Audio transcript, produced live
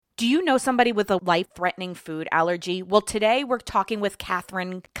Do you know somebody with a life-threatening food allergy? Well, today we're talking with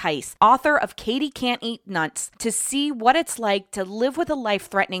Kathrine Kise, author of Katie Can't Eat Nuts, to see what it's like to live with a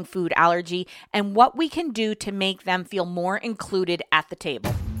life-threatening food allergy and what we can do to make them feel more included at the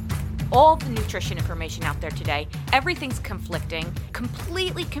table. All the nutrition information out there today, everything's conflicting,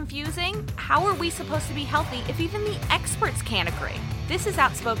 completely confusing. How are we supposed to be healthy if even the experts can't agree? This is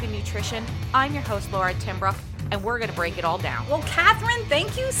Outspoken Nutrition. I'm your host, Laura Timbrook, and we're going to break it all down. Well, Kathrine,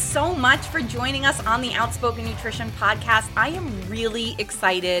 thank you so much for joining us on the Outspoken Nutrition podcast. I am really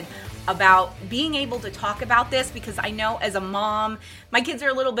excited about being able to talk about this because I know as a mom, my kids are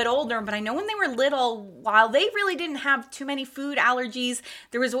a little bit older, but I know when they were little, while they really didn't have too many food allergies,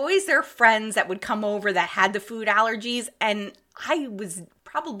 there was always their friends that would come over that had the food allergies, and I was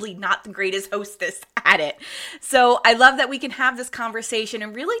probably not the greatest hostess at it. So I love that we can have this conversation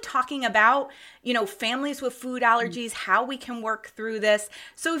and really talking about, families with food allergies, how we can work through this.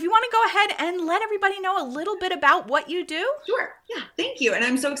 So if you want to go ahead and let everybody know a little bit about what you do. Sure. Yeah. Thank you. And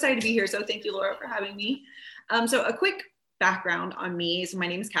I'm so excited to be here. So thank you, Laura, for having me. So a quick background on me. So my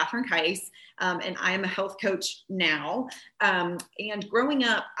name is Kathrine Kise, and I am a health coach now. And growing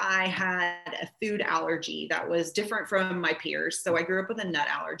up, I had a food allergy that was different from my peers. So I grew up with a nut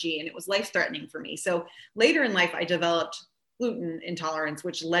allergy, and it was life-threatening for me. So later in life, I developed gluten intolerance,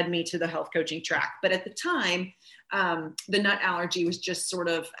 which led me to the health coaching track. But at the time, the nut allergy was just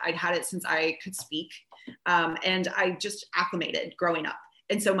I'd had it since I could speak. And I just acclimated growing up.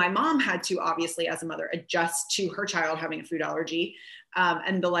 And so my mom had to, obviously, as a mother, adjust to her child having a food allergy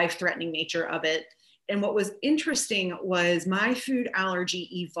and the life-threatening nature of it. And what was interesting was my food allergy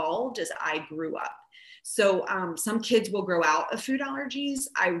evolved as I grew up. So some kids will grow out of food allergies.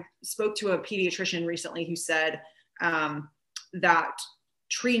 I spoke to a pediatrician recently who said that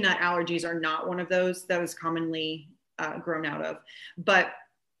tree nut allergies are not one of those that was commonly grown out of. But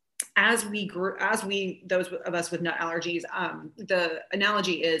those of us with nut allergies, the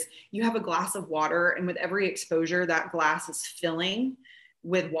analogy is you have a glass of water, and with every exposure, that glass is filling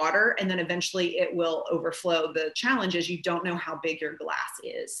with water, and then eventually it will overflow. The challenge is you don't know how big your glass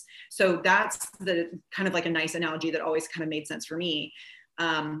is. So that's the kind of like a nice analogy that always kind of made sense for me.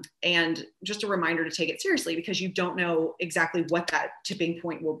 And just a reminder to take it seriously, because you don't know exactly what that tipping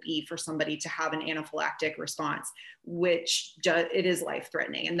point will be for somebody to have an anaphylactic response, which it is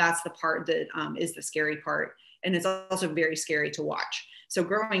life-threatening. And that's the part that is the scary part. And it's also very scary to watch. So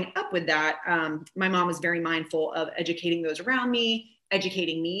growing up with that, my mom was very mindful of educating those around me,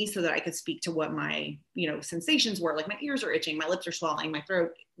 educating me so that I could speak to what my, sensations were. Like my ears are itching, my lips are swelling, my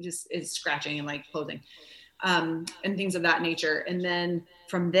throat just is scratching and like closing. And things of that nature. And then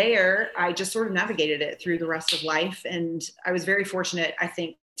from there, I just sort of navigated it through the rest of life. And I was very fortunate, I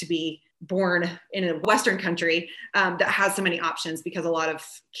think, to be born in a Western country that has so many options, because a lot of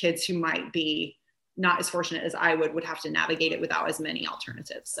kids who might be not as fortunate as I would have to navigate it without as many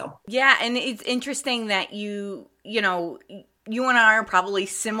alternatives. So, yeah. And it's interesting that you and I are probably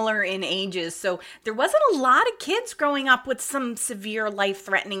similar in ages. So there wasn't a lot of kids growing up with some severe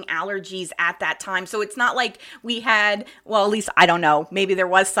life-threatening allergies at that time. So it's not like we had, well, at least I don't know, maybe there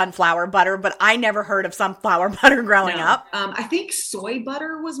was sunflower butter, but I never heard of sunflower butter growing up. I think soy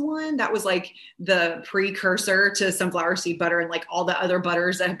butter was one that was like the precursor to sunflower seed butter and like all the other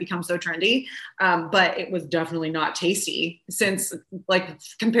butters that have become so trendy. But it was definitely not tasty, since like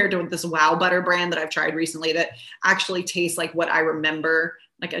compared to this Wow butter brand that I've tried recently that actually tastes like what I remember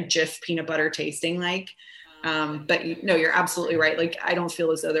like a Jif peanut butter tasting like. But you're absolutely right. Like, I don't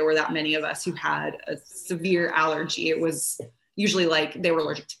feel as though there were that many of us who had a severe allergy. It was usually like they were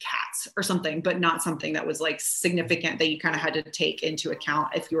allergic to cats or something, but not something that was like significant that you kind of had to take into account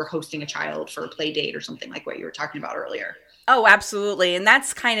if you were hosting a child for a play date or something like what you were talking about earlier. Oh, absolutely. And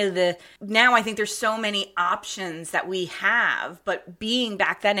that's kind of now I think there's so many options that we have, but being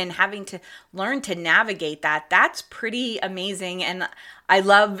back then and having to learn to navigate that's pretty amazing. And I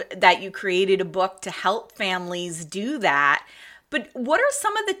love that you created a book to help families do that. But what are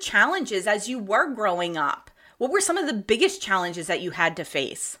some of the challenges as you were growing up? What were some of the biggest challenges that you had to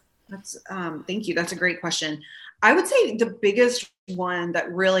face? Thank you. That's a great question. I would say the biggest one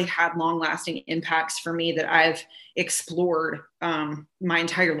that really had long-lasting impacts for me that I've explored my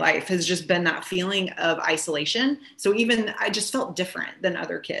entire life has just been that feeling of isolation. So even I just felt different than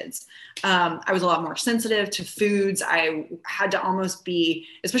other kids. I was a lot more sensitive to foods. I had to almost be,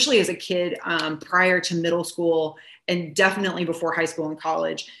 especially as a kid, prior to middle school and definitely before high school and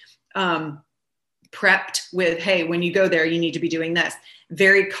college, prepped with, hey, when you go there, you need to be doing this.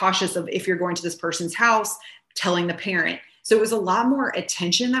 Very cautious of if you're going to this person's house, telling the parent. So it was a lot more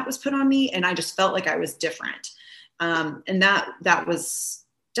attention that was put on me, and I just felt like I was different. And that was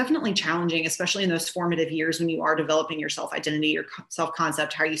definitely challenging, especially in those formative years when you are developing your self-identity, your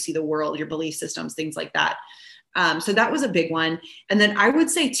self-concept, how you see the world, your belief systems, things like that. So that was a big one. And then I would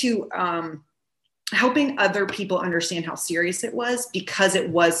say too, helping other people understand how serious it was, because it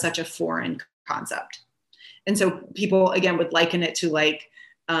was such a foreign concept. And so people, again, would liken it to like,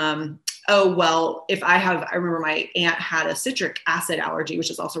 oh, well, I remember my aunt had a citric acid allergy, which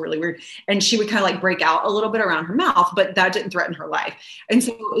is also really weird. And she would kind of like break out a little bit around her mouth, but that didn't threaten her life. And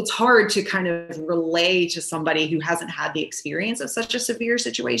so it's hard to kind of relay to somebody who hasn't had the experience of such a severe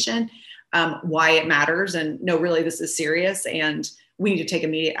situation, why it matters. And no, really, this is serious. And we need to take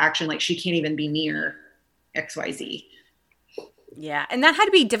immediate action. Like, she can't even be near XYZ. Yeah. And that had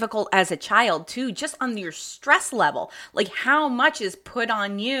to be difficult as a child too, just on your stress level. Like, how much is put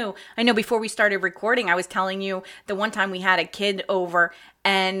on you? I know before we started recording, I was telling you the one time we had a kid over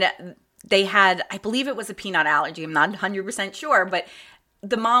and they had, I believe it was a peanut allergy. I'm not 100% sure, but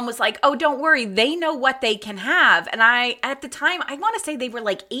the mom was like, oh, don't worry. They know what they can have. And at the time, I want to say they were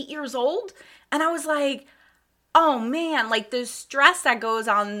like 8 years old. And I was like, oh man, like the stress that goes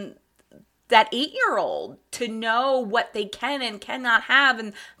on that 8-year-old to know what they can and cannot have.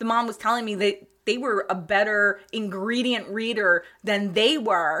 And the mom was telling me that they were a better ingredient reader than they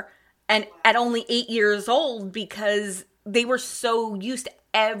were, and at only 8 years old, because they were so used to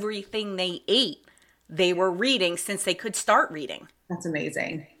everything they ate, they were reading since they could start reading. That's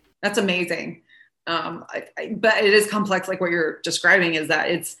amazing. That's amazing. But it is complex. Like what you're describing is that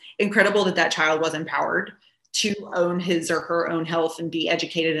it's incredible that that child was empowered to own his or her own health and be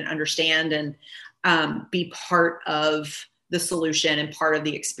educated and understand and be part of the solution and part of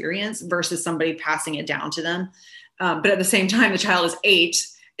the experience versus somebody passing it down to them. But at the same time, the child is 8.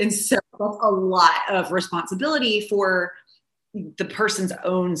 And so that's a lot of responsibility for the person's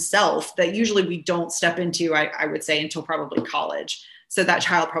own self that usually we don't step into, I would say, until probably college. So that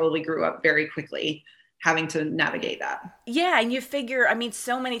child probably grew up very quickly having to navigate that. Yeah. And you figure, I mean,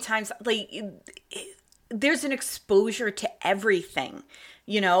 so many times, like, there's an exposure to everything,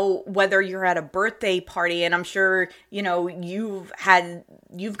 you know, whether you're at a birthday party, and I'm sure, you know, you've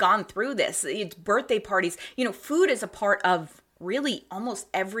gone through this. It's birthday parties, you know, food is a part of really almost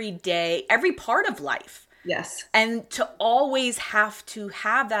every day, every part of life. Yes. And to always have to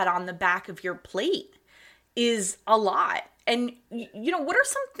have that on the back of your plate is a lot. And, you know, what are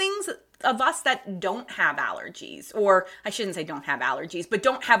some things of us that don't have allergies, or I shouldn't say don't have allergies, but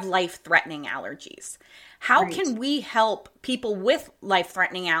don't have life-threatening allergies? How can we help people with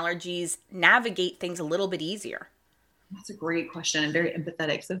life-threatening allergies navigate things a little bit easier? That's a great question and very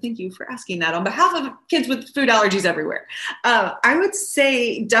empathetic. So thank you for asking that on behalf of kids with food allergies everywhere. I would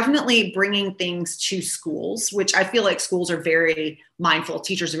say definitely bringing things to schools, which I feel like schools are very mindful.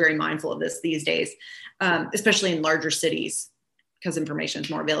 Teachers are very mindful of this these days, especially in larger cities, because information is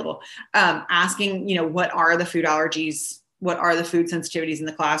more available. Asking, you know, what are the food allergies? What are the food sensitivities in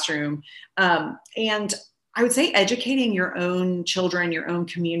the classroom? And I would say educating your own children, your own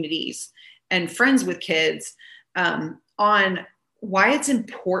communities and friends with kids on why it's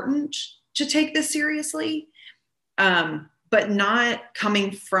important to take this seriously, but not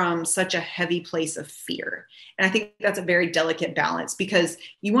coming from such a heavy place of fear. And I think that's a very delicate balance, because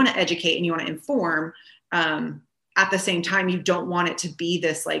you want to educate and you want to inform. At the same time, you don't want it to be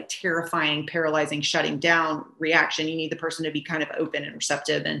this like terrifying, paralyzing, shutting down reaction. You need the person to be kind of open and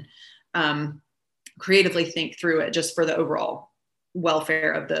receptive and creatively think through it just for the overall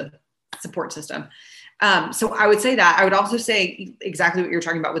welfare of the support system. So I would say that. I would also say exactly what you're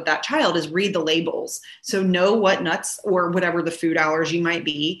talking about with that child is read the labels. So know what nuts or whatever the food allergy might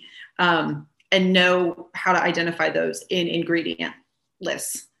be, and know how to identify those in ingredient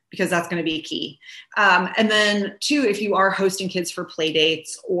lists, because that's going to be key. And then 2, if you are hosting kids for play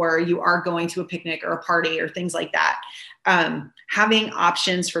dates, or you are going to a picnic or a party or things like that, having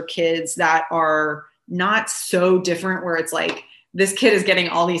options for kids that are not so different, where it's like, this kid is getting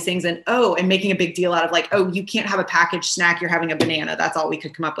all these things and making a big deal out of like, oh, you can't have a packaged snack, you're having a banana. That's all we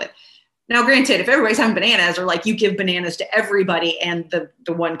could come up with. Now, granted, if everybody's having bananas, or like you give bananas to everybody and the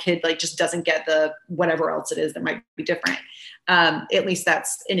one kid like just doesn't get the whatever else it is that might be different. At least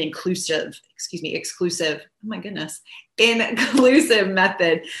that's an inclusive method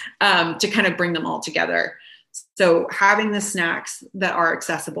to kind of bring them all together. So having the snacks that are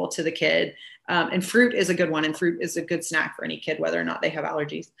accessible to the kid, and fruit is a good one. And fruit is a good snack for any kid, whether or not they have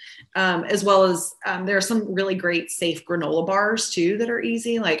allergies, as well as there are some really great safe granola bars too that are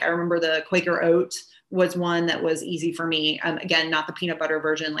easy. Like I remember the Quaker Oat was one that was easy for me. Again, not the peanut butter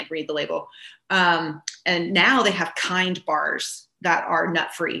version, like read the label. And now they have Kind bars that are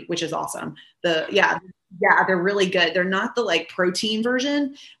nut free, which is awesome. Yeah, they're really good. They're not the like protein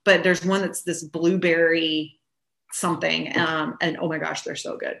version, but there's one that's this blueberry something. And oh my gosh, they're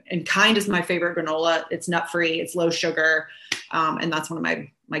so good. And Kind is my favorite granola. It's nut free, it's low sugar. And that's one of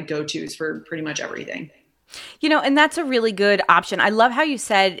my go-tos for pretty much everything. And that's a really good option. I love how you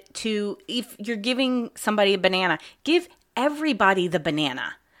said if you're giving somebody a banana, give everybody the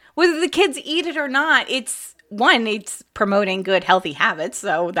banana. Whether the kids eat it or not, it's promoting good, healthy habits.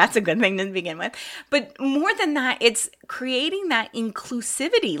 So that's a good thing to begin with. But more than that, it's creating that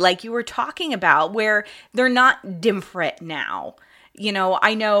inclusivity, like you were talking about, where they're not different now.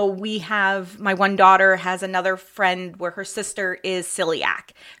 I know my one daughter has another friend where her sister is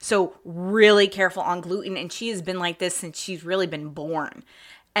celiac. So really careful on gluten. And she has been like this since she's really been born.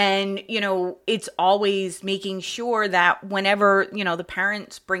 And, it's always making sure that whenever, the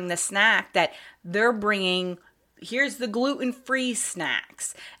parents bring the snack, that they're bringing, here's the gluten-free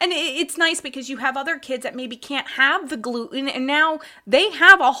snacks. And it's nice because you have other kids that maybe can't have the gluten, and now they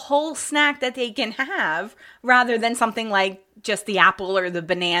have a whole snack that they can have rather than something like just the apple or the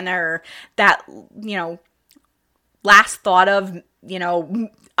banana or that, last thought of,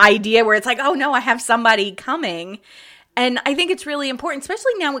 idea where it's like, oh no, I have somebody coming. And I think it's really important,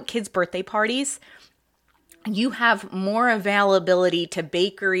 especially now with kids' birthday parties. You have more availability to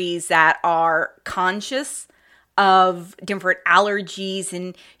bakeries that are conscious of different allergies.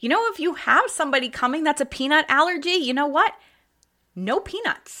 And, if you have somebody coming that's a peanut allergy, you know what? No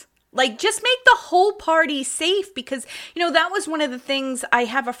peanuts. Like, just make the whole party safe because, that was one of the things. I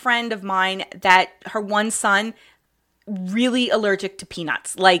have a friend of mine that her one son really allergic to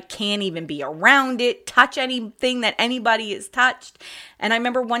peanuts, like can't even be around it, touch anything that anybody has touched. And I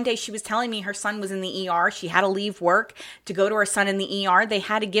remember one day she was telling me her son was in the ER. She had to leave work to go to her son in the ER. They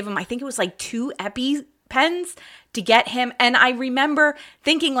had to give him, I think it was like 2 EpiPens to get him. And I remember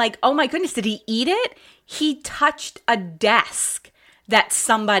thinking like, oh my goodness, did he eat it? He touched a desk that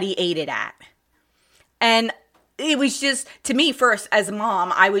somebody ate it at. And it was just, to me first as a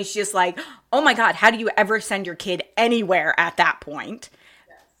mom, I was just like, oh my God, how do you ever send your kid anywhere at that point?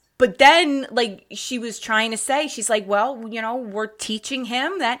 Yes. But then like she was trying to say, she's like, well, we're teaching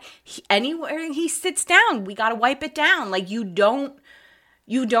him that anywhere he sits down, we got to wipe it down. Like you don't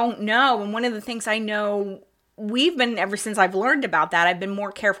know. And one of the things I know we've been, ever since I've learned about that, I've been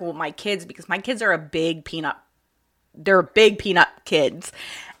more careful with my kids because my kids are big peanut kids.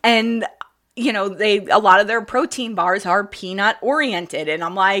 And a lot of their protein bars are peanut oriented. And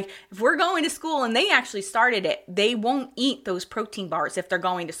I'm like, if we're going to school, and they actually started it, they won't eat those protein bars if they're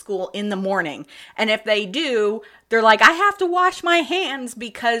going to school in the morning. And if they do, they're like, I have to wash my hands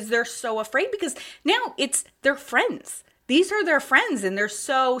because they're so afraid because now it's their friends. These are their friends. And they're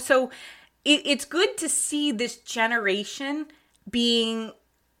so it's good to see this generation being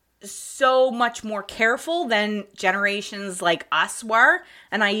so much more careful than generations like us were.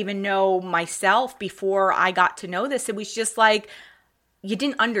 And I even know myself before I got to know this, it was just like, you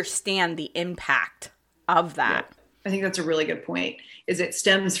didn't understand the impact of that. Yeah. I think that's a really good point, is it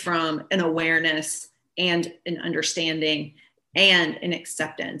stems from an awareness and an understanding and an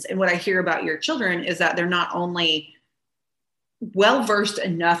acceptance. And what I hear about your children is that they're not only well-versed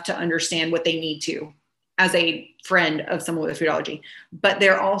enough to understand what they need to as a friend of someone with a food allergy, but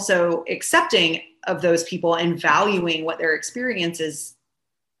they're also accepting of those people and valuing what their experience is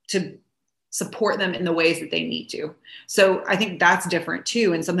to support them in the ways that they need to. So I think that's different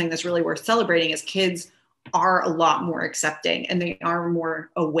too. And something that's really worth celebrating is kids are a lot more accepting and they are more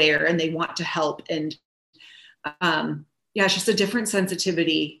aware and they want to help. And it's just a different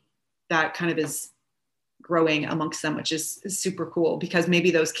sensitivity that kind of is growing amongst them, which is super cool because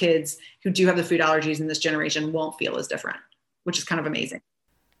maybe those kids who do have the food allergies in this generation won't feel as different, which is kind of amazing.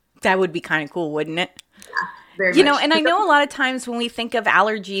 That would be kind of cool, wouldn't it? Yeah, very much. And I know a lot of times when we think of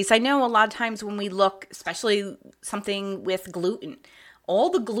allergies, I know a lot of times when we look, especially something with gluten, all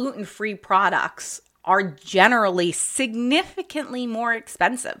the gluten-free products are generally significantly more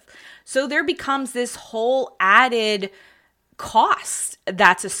expensive. So there becomes this whole added cost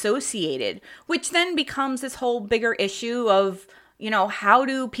that's associated, which then becomes this whole bigger issue of, how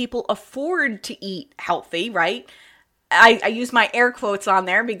do people afford to eat healthy, right? I use my air quotes on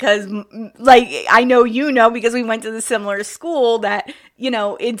there because I know, because we went to the similar school that,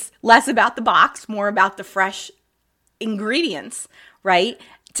 it's less about the box, more about the fresh ingredients, right?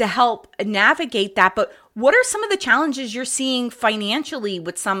 To help navigate that. But what are some of the challenges you're seeing financially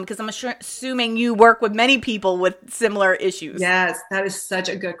with some, because I'm assuming you work with many people with similar issues. Yes, that is such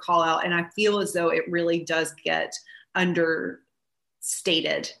a good call out. And I feel as though it really does get understated,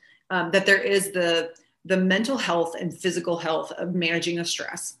 that there is the mental health and physical health of managing the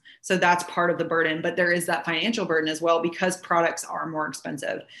stress. So that's part of the burden, but there is that financial burden as well because products are more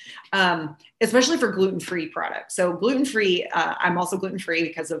expensive, especially for gluten-free products. So gluten-free, I'm also gluten-free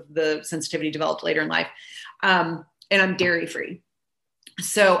because of the sensitivity developed later in life. And I'm dairy-free.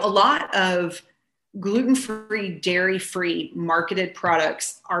 So a lot of gluten-free, dairy-free marketed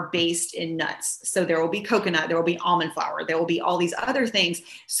products are based in nuts. So there will be coconut, there will be almond flour, there will be all these other things.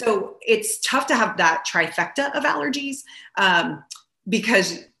 So it's tough to have that trifecta of allergies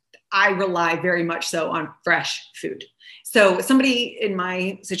because I rely very much so on fresh food. So somebody in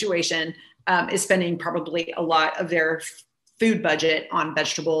my situation is spending probably a lot of their food budget on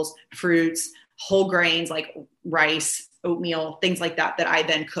vegetables, fruits, whole grains like rice, oatmeal, things like that I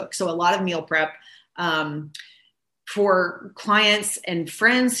then cook. So a lot of meal prep. For clients and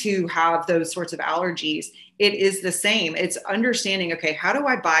friends who have those sorts of allergies, it is the same. It's understanding, okay, how do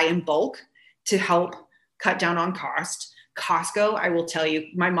I buy in bulk to help cut down on cost? Costco, I will tell you,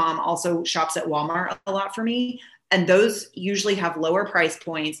 my mom also shops at Walmart a lot for me, and those usually have lower price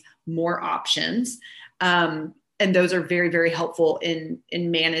points, more options. And those are very, very helpful in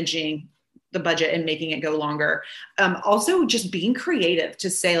managing the budget and making it go longer. Also just being creative to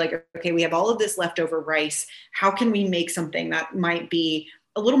say like, okay, we have all of this leftover rice. How can we make something that might be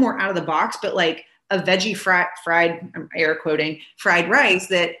a little more out of the box, but like a veggie fried, I'm air quoting, fried rice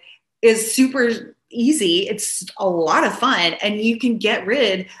that is super easy. It's a lot of fun. And you can get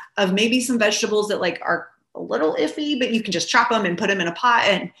rid of maybe some vegetables that like are a little iffy, but you can just chop them and put them in a pot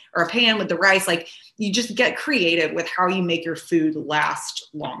or a pan with the rice. Like you just get creative with how you make your food last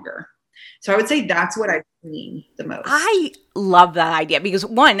longer. So I would say that's what I've seen the most. I love that idea because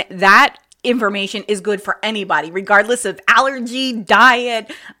one, that information is good for anybody, regardless of allergy,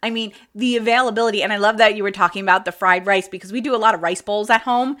 diet. I mean, the availability. And I love that you were talking about the fried rice because we do a lot of rice bowls at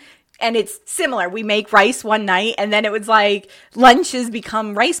home. And it's similar. We make rice one night and then it was like lunches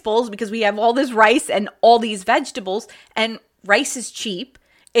become rice bowls because we have all this rice and all these vegetables. And rice is cheap.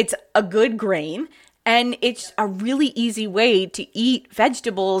 It's a good grain. And it's a really easy way to eat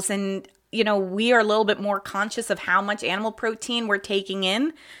vegetables. And you know, we are a little bit more conscious of how much animal protein we're taking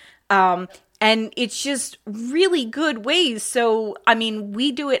in. And it's just really good ways. So, I mean,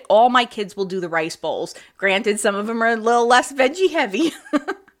 we do it. All my kids will do the rice bowls. Granted, some of them are a little less veggie heavy,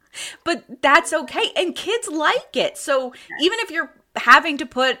 but that's okay. And kids like it. So even if you're having to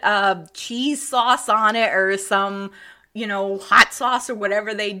put cheese sauce on it or some, you know, hot sauce or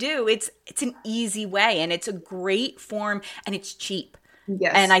whatever they do, it's an easy way and it's a great form and it's cheap.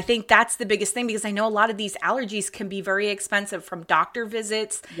 Yes. And I think that's the biggest thing because I know a lot of these allergies can be very expensive from doctor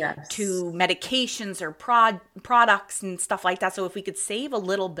visits to medications or products and stuff like that. So if we could save a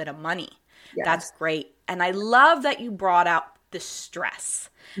little bit of money, that's great. And I love that you brought out the stress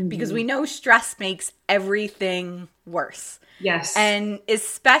because we know stress makes everything worse. Yes. And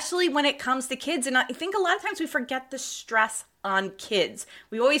especially when it comes to kids. And I think a lot of times we forget the stress on kids.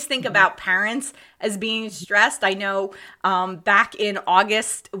 We always think about parents as being stressed. I know back in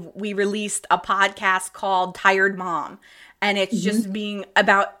August, we released a podcast called Tired Mom. And it's just being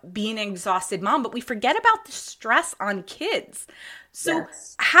about being an exhausted mom. But we forget about the stress on kids. So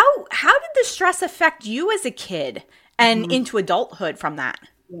how did the stress affect you as a kid and into adulthood from that?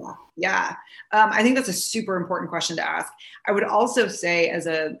 Yeah. I think that's a super important question to ask. I would also say as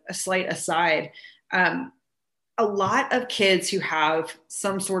a slight aside, a lot of kids who have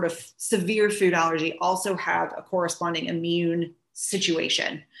some sort of severe food allergy also have a corresponding immune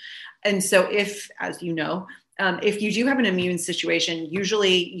situation. And so if, as you know, if you do have an immune situation,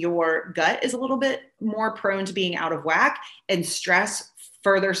 usually your gut is a little bit more prone to being out of whack, and stress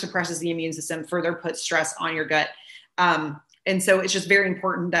further suppresses the immune system, further puts stress on your gut. And so it's just very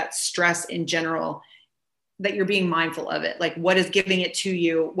important that stress in general, that you're being mindful of it. Like what is giving it to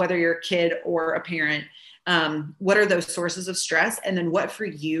you, whether you're a kid or a parent, what are those sources of stress? And then what for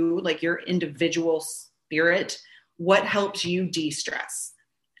you, like your individual spirit, what helps you de-stress?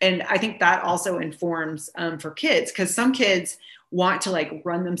 And I think that also informs for kids, because some kids want to like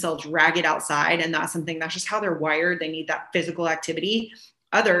run themselves ragged outside. And that's something that's just how they're wired. They need that physical activity.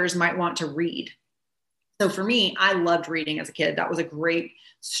 Others might want to read. So for me, I loved reading as a kid. That was a great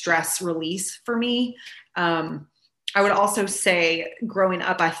stress release for me. I would also say growing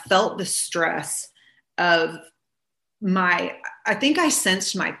up, I felt the stress of I think I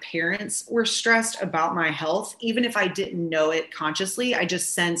sensed my parents were stressed about my health. Even if I didn't know it consciously, I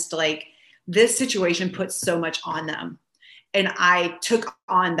just sensed like this situation puts so much on them. And I took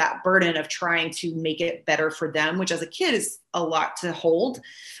on that burden of trying to make it better for them, which as a kid is a lot to hold.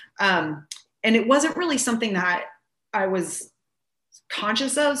 And it wasn't really something that I was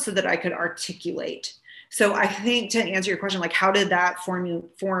conscious of so that I could articulate. So I think, to answer your question, like how did that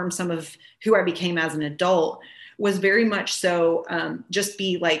form some of who I became as an adult, was very much so just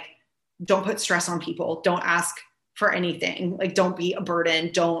be like, don't put stress on people. Don't ask for anything. Like, don't be a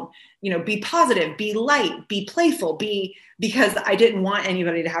burden. Don't, be positive, be light, be playful, because I didn't want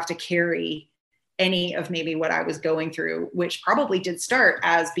anybody to have to carry any of maybe what I was going through, which probably did start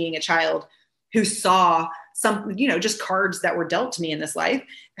as being a child who saw some, just cards that were dealt to me in this life,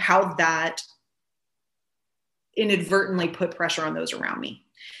 how that inadvertently put pressure on those around me.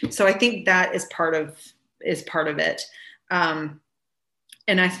 So I think that is part of it.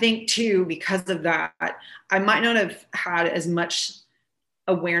 And I think too, because of that, I might not have had as much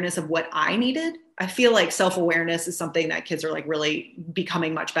awareness of what I needed. I feel like self-awareness is something that kids are like really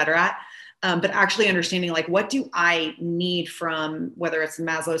becoming much better at. But actually understanding like, what do I need from, whether it's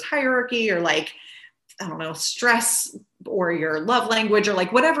Maslow's hierarchy or like, I don't know, stress or your love language or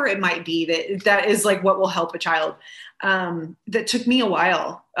like whatever it might be, that is like what will help a child. That took me a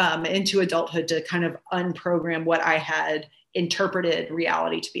while into adulthood to kind of unprogram what I had interpreted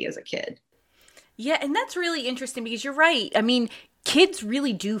reality to be as a kid. Yeah, and that's really interesting because you're right. I mean, kids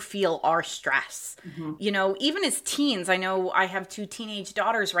really do feel our stress. Mm-hmm. Even as teens, I know I have 2 teenage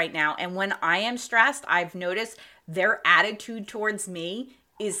daughters right now, and when I am stressed, I've noticed their attitude towards me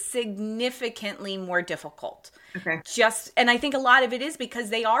is significantly more difficult. Okay. And I think a lot of it is because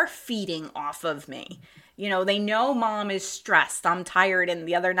they are feeding off of me. They know mom is stressed. I'm tired. And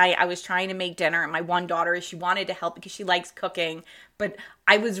the other night I was trying to make dinner, and my one daughter, she wanted to help because she likes cooking, but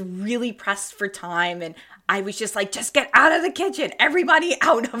I was really pressed for time. And I was just like, just get out of the kitchen. Everybody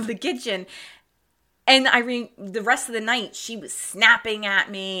out of the kitchen. And the rest of the night, she was snapping at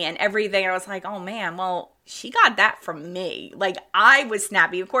me and everything. I was like, oh man, well, she got that from me. Like, I was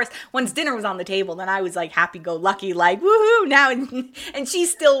snappy. Of course, once dinner was on the table, then I was like happy-go-lucky, like, woohoo, now. And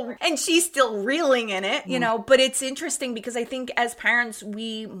she's still reeling in it, But it's interesting because I think as parents,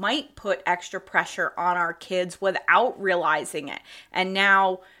 we might put extra pressure on our kids without realizing it. And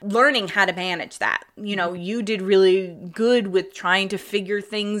now learning how to manage that. You did really good with trying to figure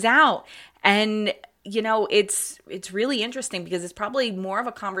things out. And it's really interesting because it's probably more of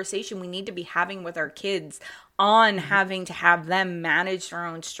a conversation we need to be having with our kids on having to have them manage their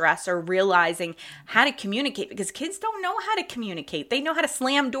own stress or realizing how to communicate, because kids don't know how to communicate. They know how to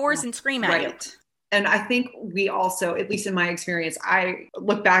slam doors and scream at you. And I think we also, at least in my experience, I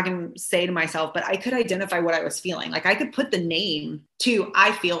look back and say to myself, but I could identify what I was feeling. Like I could put the name to,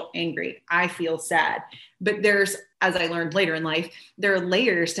 I feel angry, I feel sad. But there's, as I learned later in life, there are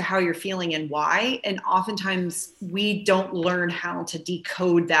layers to how you're feeling and why. And oftentimes we don't learn how to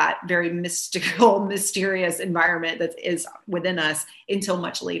decode that very mystical, mysterious environment that is within us until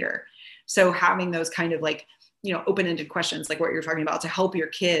much later. So having those kind of like, open-ended questions like what you're talking about to help your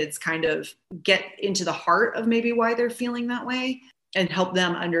kids kind of get into the heart of maybe why they're feeling that way and help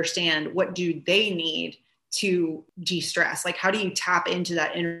them understand what do they need to de-stress. Like, how do you tap into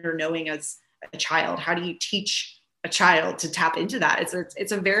that inner knowing as a child? How do you teach a child to tap into that?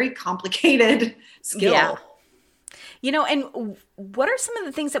 It's a very complicated skill. Yeah. And what are some of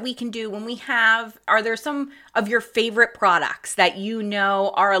the things that we can do when are there some of your favorite products that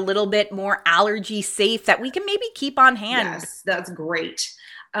are a little bit more allergy safe that we can maybe keep on hand? Yes, that's great.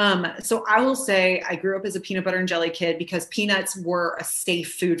 So I will say I grew up as a peanut butter and jelly kid because peanuts were a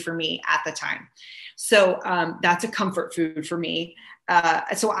safe food for me at the time. So that's a comfort food for me.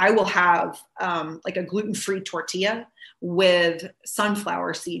 So I will have like a gluten-free tortilla with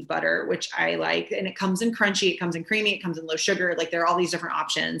sunflower seed butter, which I like. And it comes in crunchy, it comes in creamy, it comes in low sugar. Like there are all these different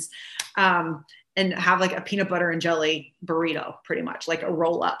options. And have like a peanut butter and jelly burrito, pretty much like a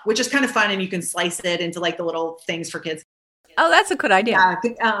roll up, which is kind of fun. And you can slice it into like the little things for kids. Oh, that's a good idea.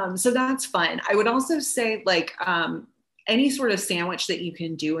 Yeah, so that's fun. I would also say like any sort of sandwich that you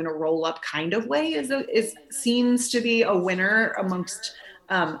can do in a roll up kind of way seems to be a winner amongst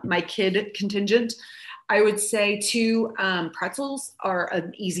my kid contingent. I would say too, pretzels are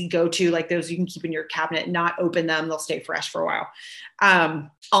an easy go-to, like those you can keep in your cabinet, not open them. They'll stay fresh for a while.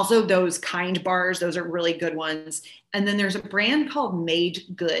 Also those Kind bars, those are really good ones. And then there's a brand called Made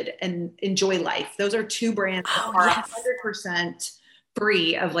Good and Enjoy Life. Those are 2 brands that are 100%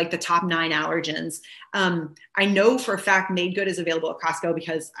 free of like the top 9 allergens. I know for a fact Made Good is available at Costco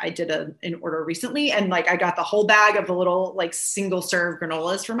because I did an order recently and like I got the whole bag of the little like single serve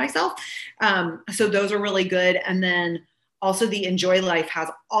granolas for myself. So those are really good. And then also the Enjoy Life has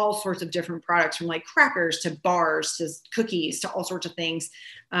all sorts of different products from like crackers to bars to cookies to all sorts of things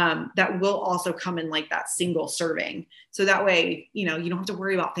that will also come in like that single serving. So that way, you don't have to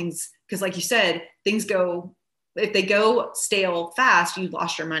worry about things because like you said, if they go stale fast, you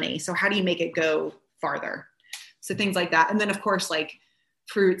lost your money. So how do you make it go farther. So things like that. And then of course, like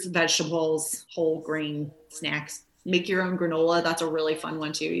fruits, vegetables, whole grain snacks. Make your own granola. That's a really fun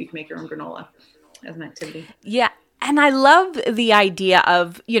one too. You can make your own granola as an activity. Yeah. And I love the idea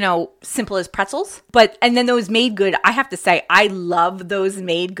of, simple as pretzels, and then those made good. I have to say, I love those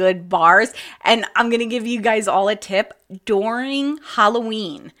made good bars. And I'm going to give you guys all a tip. During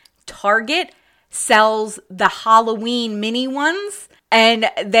Halloween, Target sells the Halloween mini ones, and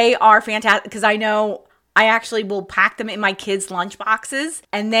they are fantastic because I know I actually will pack them in my kids' lunch boxes,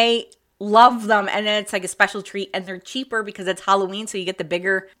 and they love them. And then it's like a special treat, and they're cheaper because it's Halloween, so you get the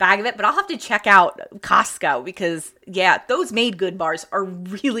bigger bag of it. But I'll have to check out Costco because, yeah, those made good bars are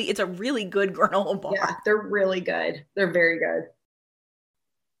it's a really good granola bar. Yeah, they're really good. They're very good.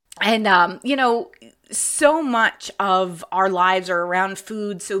 And, so much of our lives are around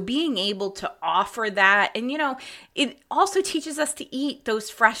food. So being able to offer that, and, it also teaches us to eat those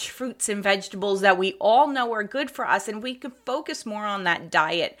fresh fruits and vegetables that we all know are good for us. And we can focus more on that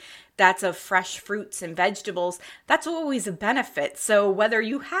diet that's of fresh fruits and vegetables. That's always a benefit. So whether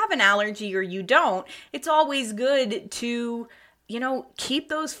you have an allergy or you don't, it's always good to keep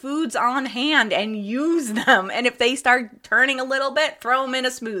those foods on hand and use them. And if they start turning a little bit, throw them in a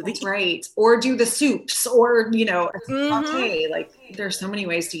smoothie. That's right. Or do the soups or, a saute. Like there's so many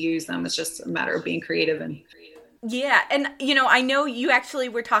ways to use them. It's just a matter of being creative. Yeah. And, I know you actually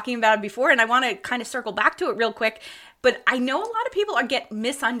were talking about it before, and I want to kind of circle back to it real quick. But I know a lot of people get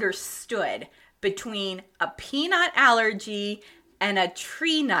misunderstood between a peanut allergy and a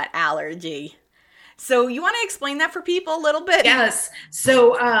tree nut allergy. So you want to explain that for people a little bit? Yes.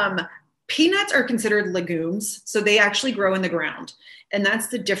 So peanuts are considered legumes. So they actually grow in the ground. And that's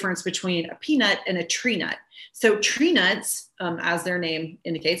the difference between a peanut and a tree nut. So tree nuts, as their name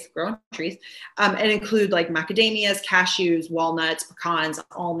indicates, grow on trees, and include like macadamias, cashews, walnuts, pecans,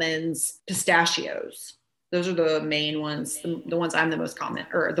 almonds, pistachios. Those are the main ones, the ones I'm the most common,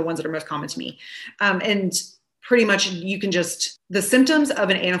 or the ones that are most common to me. And pretty much the symptoms of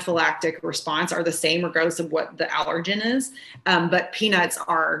an anaphylactic response are the same regardless of what the allergen is. But peanuts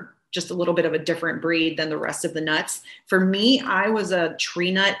are just a little bit of a different breed than the rest of the nuts. For me, I was a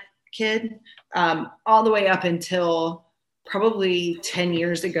tree nut kid all the way up until probably 10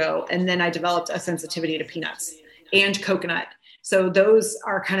 years ago. And then I developed a sensitivity to peanuts and coconut. So those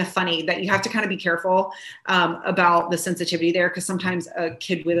are kind of funny that you have to kind of be careful about the sensitivity there, because sometimes a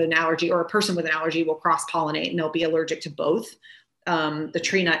kid with an allergy or a person with an allergy will cross-pollinate and they'll be allergic to both the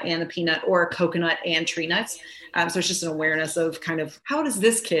tree nut and the peanut, or coconut and tree nuts. So it's just an awareness of kind of, how does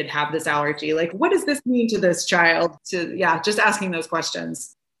this kid have this allergy? Like, what does this mean to this child? Just asking those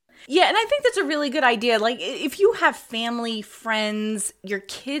questions. Yeah, and I think that's a really good idea. Like, if you have family, friends, your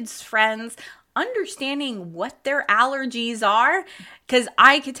kids' friends, understanding what their allergies are. Because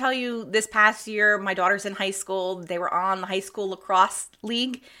I could tell you this past year, my daughter's in high school. They were on the high school lacrosse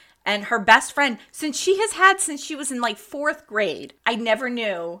league. And her best friend, since she was in like 4th grade, I never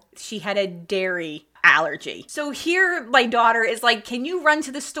knew she had a dairy allergy. So here my daughter is like, can you run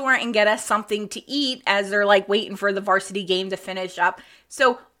to the store and get us something to eat, as they're like waiting for the varsity game to finish up.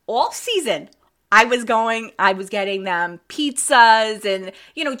 So all season, I was getting them pizzas and,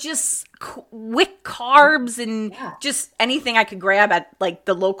 just quick carbs and just anything I could grab at like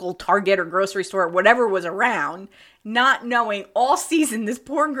the local Target or grocery store, whatever was around, not knowing all season this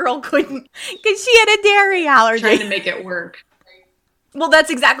poor girl couldn't, because she had a dairy allergy. Trying to make it work. Well, that's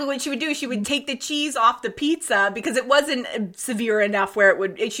exactly what she would do. She would take the cheese off the pizza because it wasn't severe enough where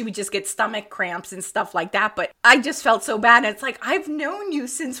she would just get stomach cramps and stuff like that. But I just felt so bad. And it's like, I've known you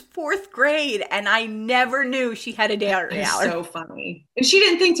since 4th grade and I never knew she had a dairy allergy. So funny. And she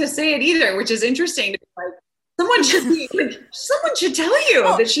didn't think to say it either, which is interesting. Like, someone should tell you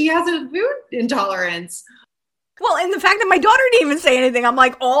that she has a food intolerance. Well, and the fact that my daughter didn't even say anything, I'm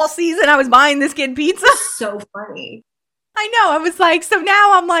like, all season I was buying this kid pizza. So funny. I know. I was like, so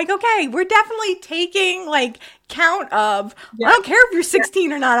now I'm like, okay, we're definitely taking like count of, I don't care if you're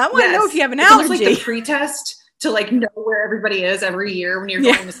 16 or not. I want to know if you have an allergy. It's like the pre-test to like know where everybody is every year when you're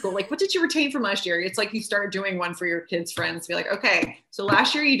going to school. Like, what did you retain from last year? It's like you start doing one for your kids' friends. Be like, okay, so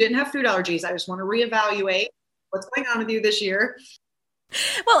last year you didn't have food allergies. I just want to reevaluate what's going on with you this year.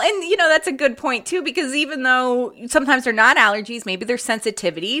 Well, and that's a good point too, because even though sometimes they're not allergies, maybe they're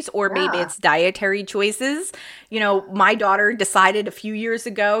sensitivities, or maybe it's dietary choices. My daughter decided a few years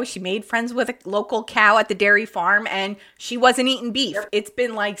ago, she made friends with a local cow at the dairy farm and she wasn't eating beef. Yep. It's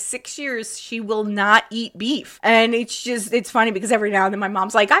been like 6 years. She will not eat beef. And it's funny because every now and then my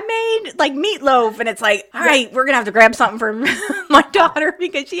mom's like, I made like meatloaf. And it's like, all right, we're going to have to grab something for my daughter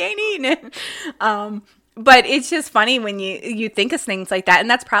because she ain't eating it. But it's just funny when you think of things like that. And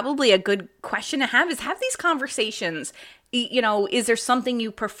that's probably a good question to have, is have these conversations. Is there something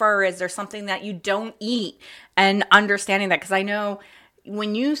you prefer? Is there something that you don't eat? And understanding that, because I know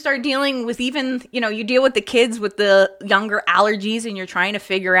when you start dealing with even, you deal with the kids with the younger allergies and you're trying to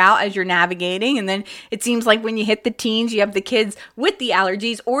figure out as you're navigating. And then it seems like when you hit the teens, you have the kids with the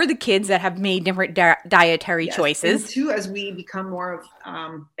allergies or the kids that have made different dietary choices. And too, as we become more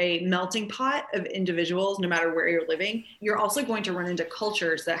of a melting pot of individuals, no matter where you're living, you're also going to run into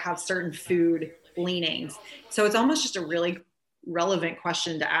cultures that have certain food leanings. So it's almost just a really relevant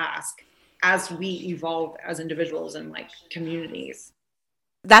question to ask as we evolve as individuals and like communities.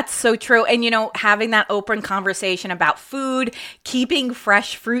 That's so true. And, having that open conversation about food, keeping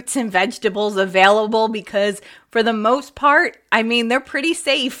fresh fruits and vegetables available, because for the most part, they're pretty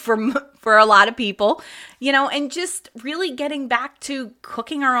safe for a lot of people, and just really getting back to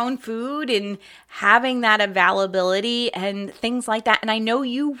cooking our own food and having that availability and things like that. And I know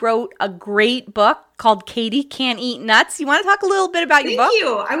you wrote a great book called Katie Can't Eat Nuts. You want to talk a little bit about your book? Thank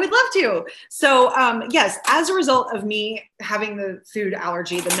you. I would love to. So yes, as a result of me having the food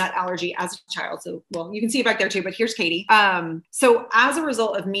allergy, the nut allergy as a child. So, well, you can see it back there too, but here's Katie. So as a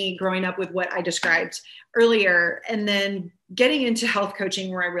result of me growing up with what I described earlier, and then getting into health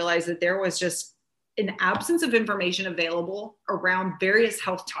coaching, where I realized that there was just an absence of information available around various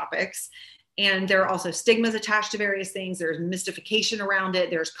health topics. And there are also stigmas attached to various things. There's mystification around it.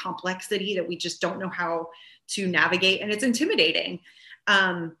 There's complexity that we just don't know how to navigate. And it's intimidating.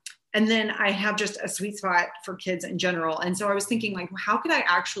 And then I have just a sweet spot for kids in general. And so I was thinking, like, how could I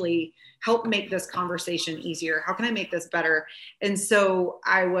actually help make this conversation easier? How can I make this better? And so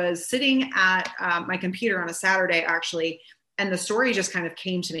I was sitting at my computer on a Saturday, actually, and the story just kind of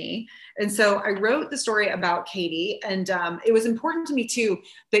came to me. And so I wrote the story about Katie. And it was important to me, too,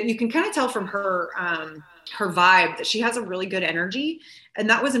 that you can kind of tell from her vibe that she has a really good energy. And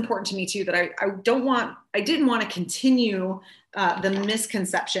that was important to me, too, that I didn't want to continue the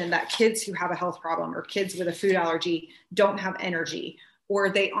misconception that kids who have a health problem or kids with a food allergy don't have energy, or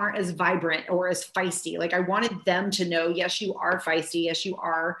they aren't as vibrant or as feisty. Like, I wanted them to know, yes, you are feisty. Yes, you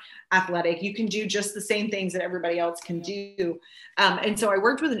are athletic. You can do just the same things that everybody else can do. And so I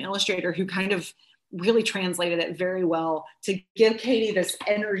worked with an illustrator who kind of really translated it very well to give Katie this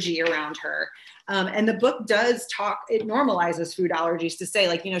energy around her. And the book does it normalizes food allergies to say,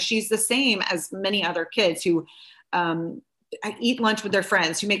 like, she's the same as many other kids who eat lunch with their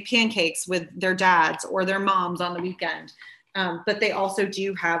friends, who make pancakes with their dads or their moms on the weekend. But they also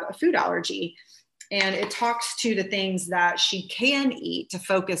do have a food allergy. And it talks to the things that she can eat to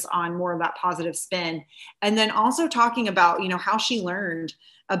focus on more of that positive spin. And then also talking about, how she learned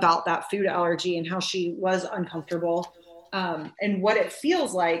about that food allergy and how she was uncomfortable, and what it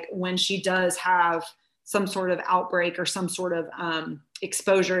feels like when she does have some sort of outbreak or some sort of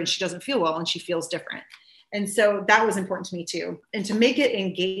exposure and she doesn't feel well and she feels different. And so that was important to me too. And to make it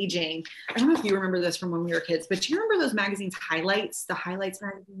engaging, I don't know if you remember this from when we were kids, but do you remember those magazines, Highlights, the Highlights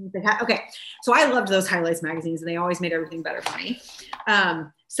magazines? Okay. So I loved those Highlights magazines and they always made everything better for me.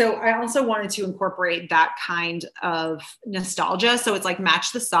 So I also wanted to incorporate that kind of nostalgia. So it's like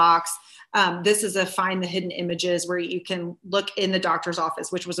Match the Socks. This is a Find the Hidden Images where you can look in the doctor's office,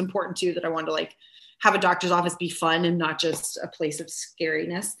 which was important too, that I wanted to like have a doctor's office be fun and not just a place of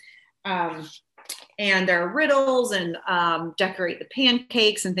scariness. And there are riddles and decorate the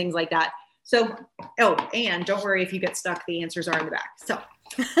pancakes and things like that. So, and don't worry if you get stuck, the answers are in the back. So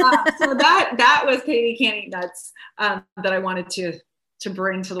that was Katie Can't Eat Nuts that I wanted to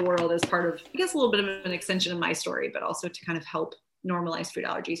bring to the world as part of, I guess, a little bit of an extension of my story, but also to kind of help normalize food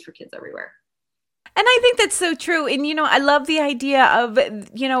allergies for kids everywhere. And I think that's so true. And, I love the idea of,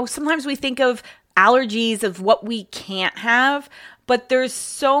 sometimes we think of allergies of what we can't have, but there's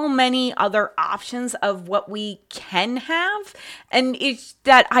so many other options of what we can have. And it's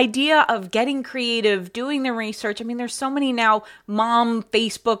that idea of getting creative, doing the research. There's so many now mom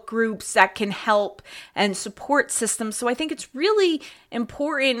Facebook groups that can help and support systems. So I think it's really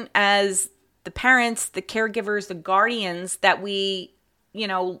important as the parents, the caregivers, the guardians that we,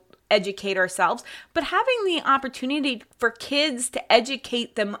 educate ourselves, but having the opportunity for kids to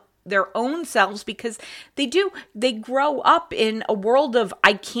educate them their own selves, because they grow up in a world of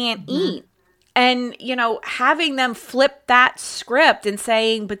I can't eat. And, having them flip that script and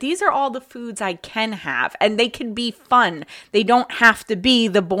saying, but these are all the foods I can have, and they can be fun. They don't have to be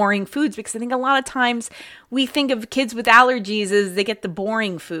the boring foods, because I think a lot of times we think of kids with allergies as they get the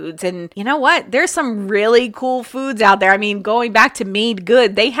boring foods. And you know what? There's some really cool foods out there. Going back to Made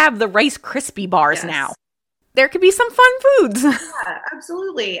Good, they have the Rice Krispie bars now. There could be some fun foods. Yeah,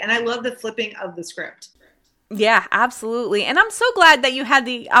 absolutely. And I love the flipping of the script. Yeah, absolutely. And I'm so glad that you had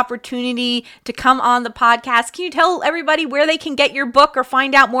the opportunity to come on the podcast. Can you tell everybody where they can get your book or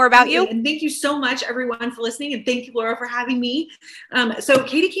find out more about you? And thank you so much, everyone, for listening. And thank you, Laura, for having me. So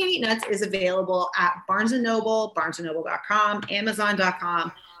Katie Can't Eat Nuts is available at Barnes & Noble, barnesandnoble.com,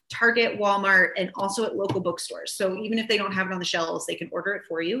 amazon.com, Target, Walmart, and also at local bookstores. So even if they don't have it on the shelves, they can order it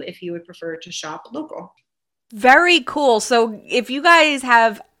for you if you would prefer to shop local. Very cool. So if you guys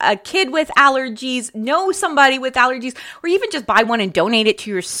have a kid with allergies, know somebody with allergies, or even just buy one and donate it to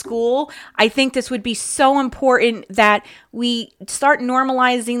your school, I think this would be so important that we start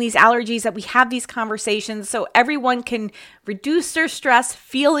normalizing these allergies, that we have these conversations so everyone can reduce their stress,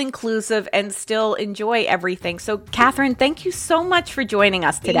 feel inclusive, and still enjoy everything. So Kathrine, thank you so much for joining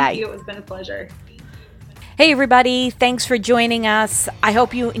us today. Thank you. It's been a pleasure. Hey everybody, thanks for joining us. I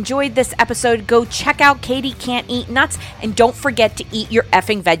hope you enjoyed this episode. Go check out Katie Can't Eat Nuts, and don't forget to eat your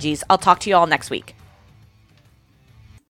effing veggies. I'll talk to you all next week.